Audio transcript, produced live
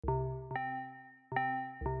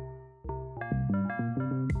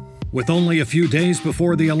With only a few days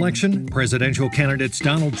before the election, presidential candidates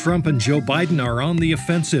Donald Trump and Joe Biden are on the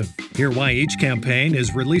offensive. Hear why each campaign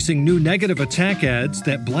is releasing new negative attack ads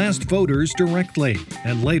that blast voters directly.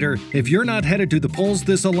 And later, if you're not headed to the polls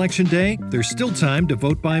this election day, there's still time to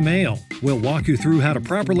vote by mail. We'll walk you through how to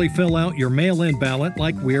properly fill out your mail-in ballot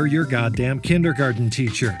like we're your goddamn kindergarten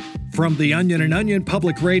teacher. From The Onion and Onion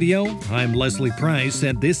Public Radio, I'm Leslie Price,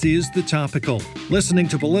 and this is The Topical. Listening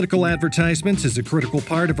to political advertisements is a critical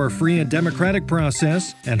part of our free and democratic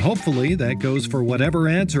process, and hopefully that goes for whatever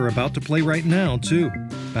ads are about to play right now, too.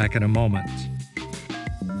 Back in a moment.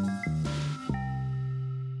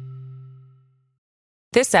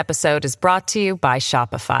 This episode is brought to you by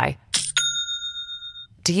Shopify.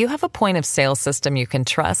 Do you have a point of sale system you can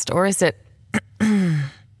trust, or is it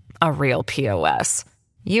a real POS?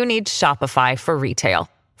 You need Shopify for retail.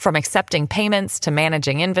 From accepting payments to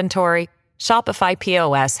managing inventory, Shopify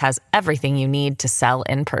POS has everything you need to sell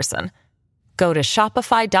in person. Go to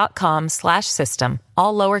shopify.com/system,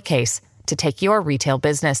 all lowercase, to take your retail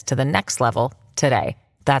business to the next level today.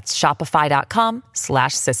 That's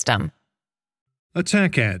shopify.com/system.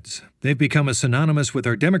 Attack ads. They've become as synonymous with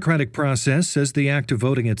our democratic process as the act of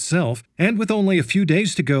voting itself, and with only a few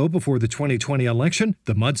days to go before the 2020 election,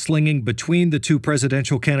 the mudslinging between the two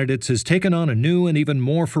presidential candidates has taken on a new and even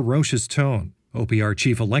more ferocious tone. OPR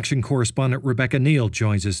Chief Election Correspondent Rebecca Neal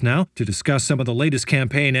joins us now to discuss some of the latest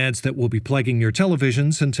campaign ads that will be plaguing your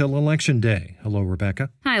televisions until Election Day. Hello,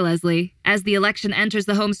 Rebecca. Hi, Leslie. As the election enters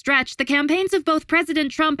the home stretch, the campaigns of both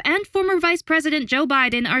President Trump and former Vice President Joe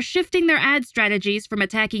Biden are shifting their ad strategies from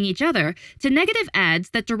attacking each other to negative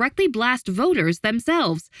ads that directly blast voters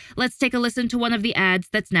themselves. Let's take a listen to one of the ads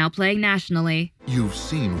that's now playing nationally. You've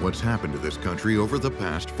seen what's happened to this country over the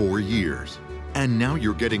past 4 years. And now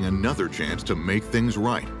you're getting another chance to make things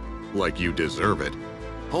right, like you deserve it.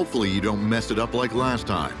 Hopefully you don't mess it up like last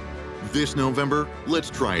time. This November, let's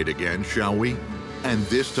try it again, shall we? And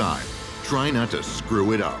this time, try not to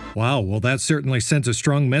screw it up. Wow, well that certainly sends a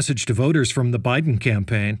strong message to voters from the Biden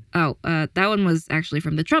campaign. That one was actually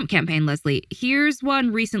from the Trump campaign, Leslie. Here's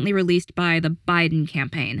one recently released by the Biden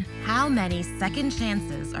campaign. How many second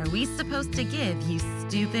chances are we supposed to give you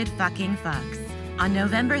stupid fucking fucks? On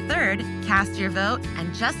November 3rd, cast your vote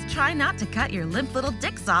and just try not to cut your limp little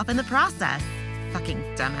dicks off in the process. Fucking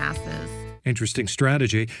dumbasses. Interesting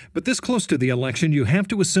strategy, but this close to the election, you have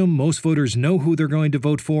to assume most voters know who they're going to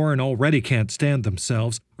vote for and already can't stand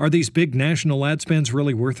themselves. Are these big national ad spends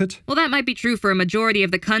really worth it? Well, that might be true for a majority of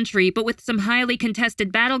the country, but with some highly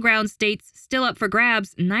contested battleground states still up for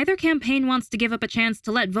grabs, neither campaign wants to give up a chance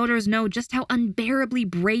to let voters know just how unbearably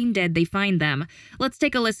brain dead they find them. Let's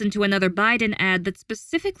take a listen to another Biden ad that's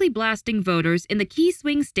specifically blasting voters in the key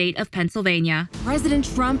swing state of Pennsylvania.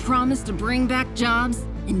 President Trump promised to bring back jobs,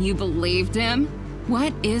 and you believed him?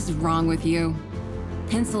 What is wrong with you?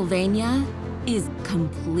 Pennsylvania is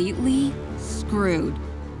completely screwed.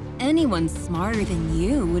 Anyone smarter than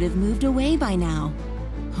you would have moved away by now.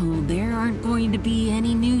 Oh, there aren't going to be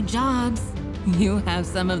any new jobs. You have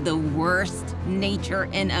some of the worst nature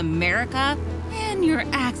in America, and your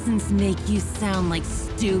accents make you sound like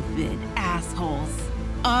stupid assholes.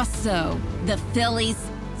 Also, the Phillies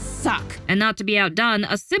suck. And not to be outdone,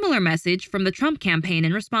 a similar message from the Trump campaign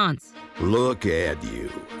in response. Look at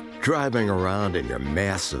you, driving around in your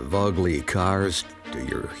massive, ugly cars to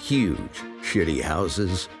your huge, shitty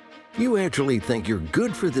houses. You actually think you're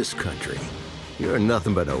good for this country. You're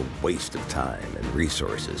nothing but a waste of time and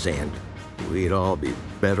resources, and we'd all be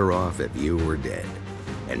better off if you were dead.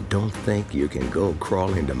 And don't think you can go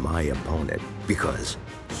crawling to my opponent, because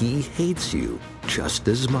he hates you just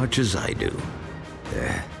as much as I do.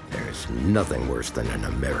 There's nothing worse than an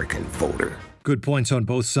American voter. Good points on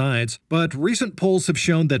both sides, but recent polls have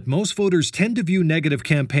shown that most voters tend to view negative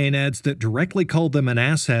campaign ads that directly call them an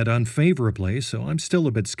asshat unfavorably, so I'm still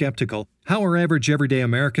a bit skeptical. How are average everyday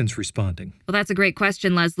Americans responding? Well, that's a great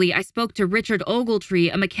question, Leslie. I spoke to Richard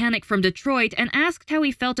Ogletree, a mechanic from Detroit, and asked how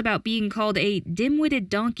he felt about being called a dim-witted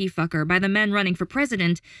donkey fucker by the men running for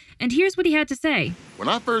president, and here's what he had to say. When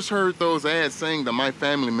I first heard those ads saying that my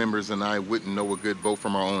family members and I wouldn't know a good vote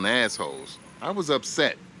from our own assholes, I was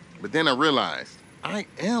upset. But then I realized I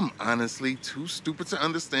am honestly too stupid to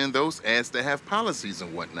understand those ads that have policies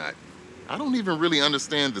and whatnot. I don't even really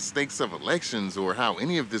understand the stakes of elections or how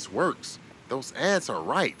any of this works. Those ads are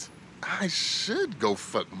right. I should go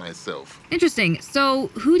fuck myself. Interesting.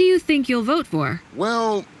 So who do you think you'll vote for?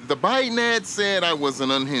 Well, the Biden ad said I was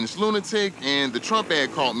an unhinged lunatic, and the Trump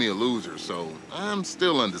ad called me a loser, so I'm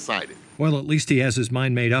still undecided. Well, at least he has his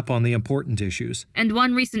mind made up on the important issues. And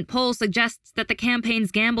one recent poll suggests that the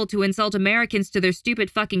campaign's gamble to insult Americans to their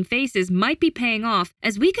stupid fucking faces might be paying off,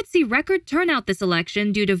 as we could see record turnout this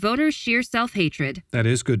election due to voters' sheer self-hatred. That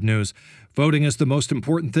is good news. Voting is the most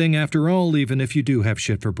important thing after all, even if you do have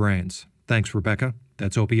shit for brains. Thanks, Rebecca.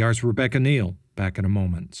 That's OPR's Rebecca Neal. Back in a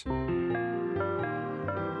moment.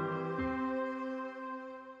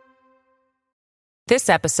 This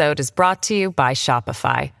episode is brought to you by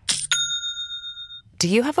Shopify. Do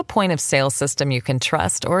you have a point of sale system you can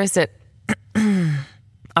trust, or is it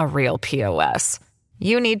a real POS?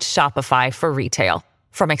 You need Shopify for retail.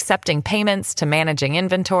 From accepting payments to managing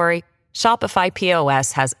inventory, Shopify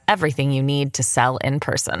POS has everything you need to sell in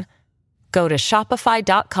person. Go to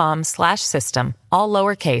shopify.com/system, all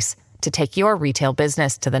lowercase, to take your retail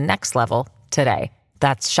business to the next level today.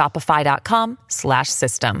 That's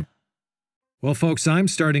shopify.com/system. Well, folks, I'm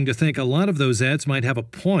starting to think a lot of those ads might have a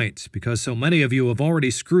point, because so many of you have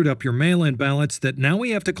already screwed up your mail-in ballots that now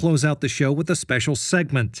we have to close out the show with a special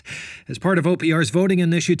segment. As part of OPR's voting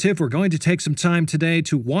initiative, we're going to take some time today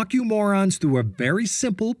to walk you morons through a very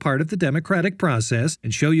simple part of the democratic process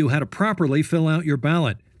and show you how to properly fill out your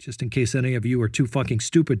ballot, just in case any of you are too fucking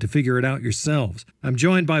stupid to figure it out yourselves. I'm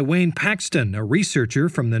joined by Wayne Paxton, a researcher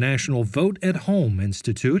from the National Vote at Home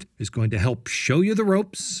Institute, who's going to help show you the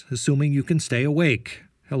ropes, assuming you can stay awake.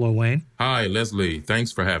 Hello, Wayne. Hi, Leslie.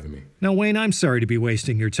 Thanks for having me. Now, Wayne, I'm sorry to be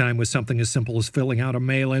wasting your time with something as simple as filling out a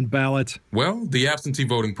mail-in ballot. Well, the absentee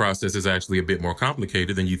voting process is actually a bit more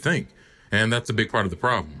complicated than you think, and that's a big part of the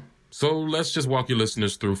problem. So let's just walk your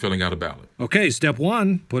listeners through filling out a ballot. Okay, step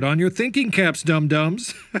one, put on your thinking caps,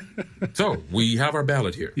 dum-dums. So, we have our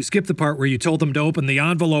ballot here. You skipped the part where you told them to open the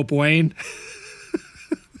envelope, Wayne.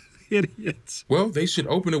 Idiots. Well, they should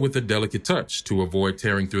open it with a delicate touch to avoid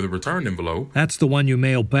tearing through the return envelope. That's the one you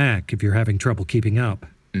mail back if you're having trouble keeping up.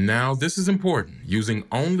 Now, this is important, using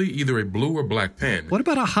only either a blue or black pen. What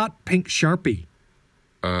about a hot pink Sharpie?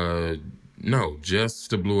 No,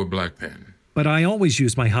 just a blue or black pen. But I always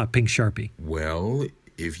use my hot pink Sharpie. Well,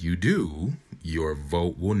 if you do, your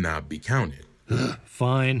vote will not be counted.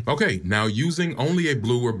 Fine. Okay, now using only a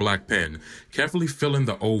blue or black pen, carefully fill in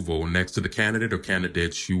the oval next to the candidate or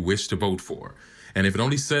candidates you wish to vote for. And if it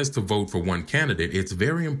only says to vote for one candidate, it's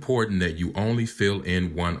very important that you only fill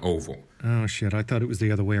in one oval. Oh, shit, I thought it was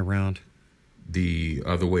the other way around. The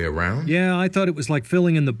other way around? Yeah, I thought it was like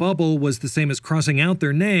filling in the bubble was the same as crossing out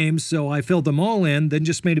their names, so I filled them all in, then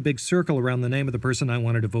just made a big circle around the name of the person I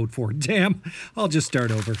wanted to vote for. Damn, I'll just start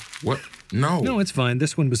over. What? No. No, it's fine.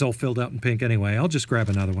 This one was all filled out in pink anyway. I'll just grab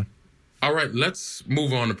another one. All right, let's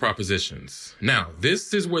move on to propositions. Now,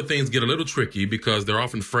 this is where things get a little tricky because they're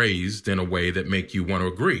often phrased in a way that make you want to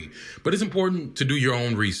agree. But it's important to do your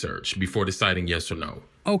own research before deciding yes or no.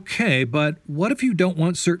 Okay, but what if you don't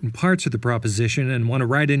want certain parts of the proposition and want to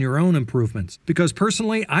write in your own improvements? Because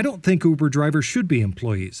personally, I don't think Uber drivers should be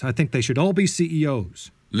employees. I think they should all be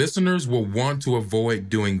CEOs. Listeners will want to avoid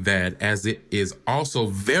doing that as it is also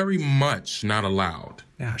very much not allowed.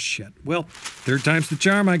 Ah, shit. Well, third time's the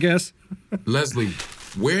charm, I guess. Leslie,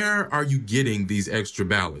 where are you getting these extra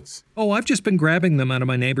ballots? Oh, I've just been grabbing them out of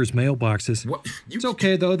my neighbor's mailboxes. What? It's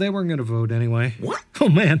okay, though. They weren't going to vote anyway. What? Oh,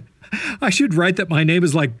 man. I should write that my name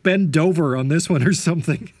is like Ben Dover on this one or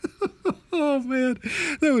something. Oh, man.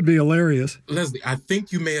 That would be hilarious. Leslie, I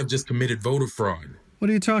think you may have just committed voter fraud. What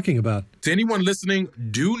are you talking about? To anyone listening,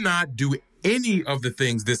 do not do any of the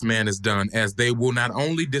things this man has done, as they will not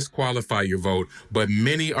only disqualify your vote, but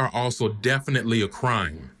many are also definitely a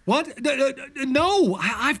crime. What? No,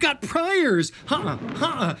 I've got priors.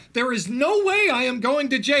 There is no way I am going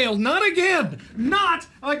to jail. Not again. Not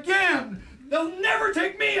again. They'll never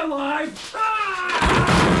take me alive.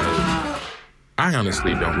 Ah! I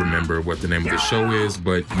honestly don't remember what the name of the show is,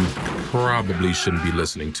 but you probably shouldn't be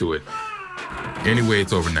listening to it. Anyway,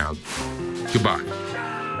 it's over now. Goodbye.